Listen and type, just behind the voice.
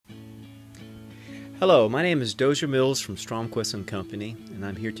Hello, my name is Dozier Mills from Stromquist Company, and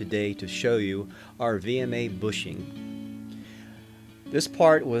I'm here today to show you our VMA bushing. This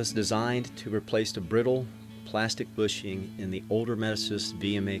part was designed to replace the brittle plastic bushing in the older Metasys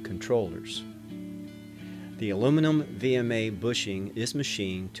VMA controllers. The aluminum VMA bushing is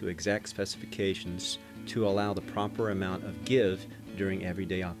machined to exact specifications to allow the proper amount of give during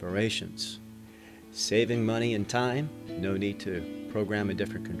everyday operations. Saving money and time, no need to program a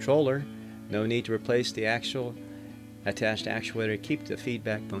different controller, no need to replace the actual attached actuator to keep the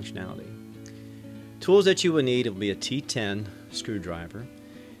feedback functionality. Tools that you will need will be a T10 screwdriver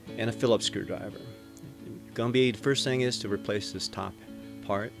and a Phillips screwdriver. The first thing is to replace this top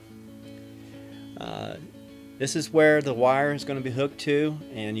part. This is where the wire is going to be hooked to,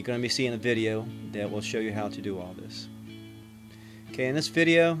 and you're going to be seeing a video that will show you how to do all this. Okay, in this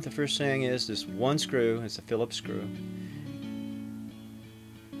video, the first thing is this one screw. It's a Phillips screw.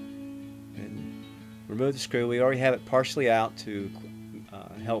 And remove the screw. We already have it partially out to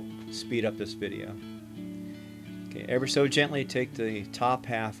help speed up this video. Okay, ever so gently take the top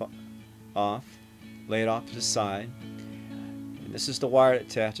half off, lay it off to the side. And this is the wire that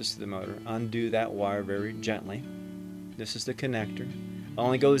attaches to the motor. Undo that wire very gently. This is the connector. It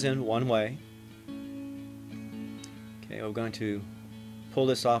only goes in one way. Okay, we're going to pull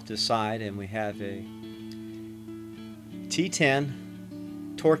this off to the side, and we have a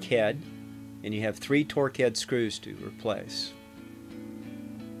T10 torque head, and you have 3 torque head screws to replace.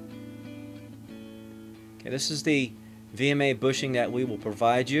 Okay, this is the VMA bushing that we will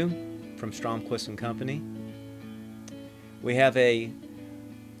provide you from Stromquist Company. We have a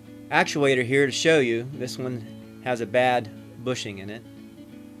actuator here to show you. This one has a bad bushing in it,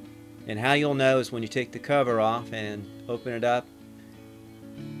 and how you'll know is when you take the cover off and open it up,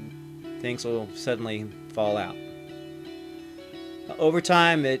 things will suddenly fall out. Over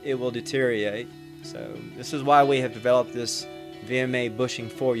time it will deteriorate, so this is why we have developed this VMA bushing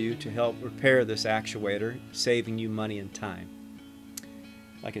for you to help repair this actuator, saving you money and time.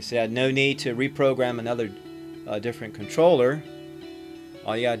 Like I said, no need to reprogram another different controller.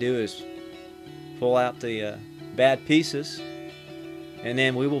 All you gotta do is pull out the bad pieces, and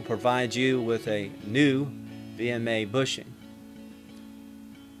then we will provide you with a new VMA bushing.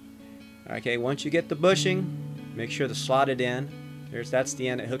 Okay, once you get the bushing, make sure to slot it in. That's the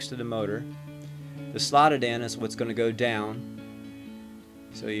end that hooks to the motor. The slotted end is what's going to go down.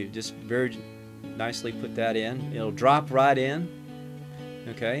 So you just very nicely put that in. It'll drop right in.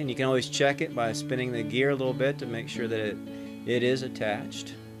 Okay, and you can always check it by spinning the gear a little bit to make sure that it is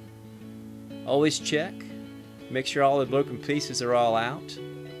attached. Always check. Make sure all the broken pieces are all out.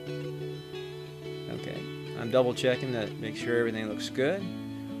 Okay, I'm double checking to make sure everything looks good.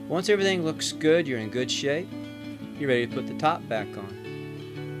 Once everything looks good, you're in good shape. You're ready to put the top back on.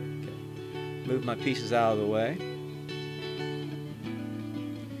 Okay. Move my pieces out of the way.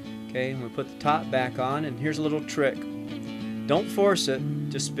 Okay, and we put the top back on, and here's a little trick. Don't force it,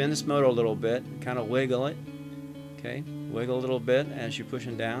 just spin this motor a little bit, kind of wiggle it. Okay, wiggle a little bit as you're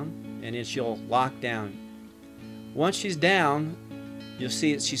pushing down, and then she'll lock down. Once she's down, you'll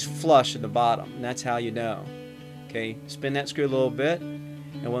see that she's flush at the bottom, and that's how you know. Okay, spin that screw a little bit,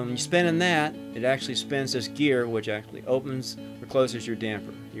 and when you're spinning that, it actually spins this gear, which actually opens or closes your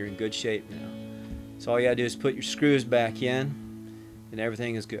damper. You're in good shape now. So all you gotta do is put your screws back in, and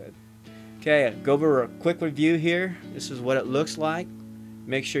everything is good. Okay, go over a quick review here. This is what it looks like.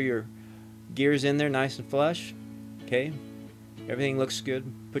 Make sure your gear's in there nice and flush. Okay, everything looks good.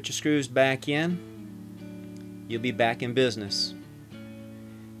 Put your screws back in. You'll be back in business.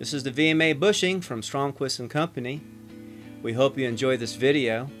 This is the VMA bushing from Stromquist Company. We hope you enjoy this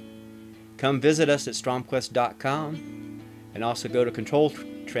video. Come visit us at stromquist.com and also go to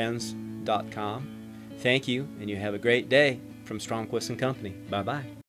controltrends.com. Thank you, and you have a great day from Stromquist Company. Bye-bye.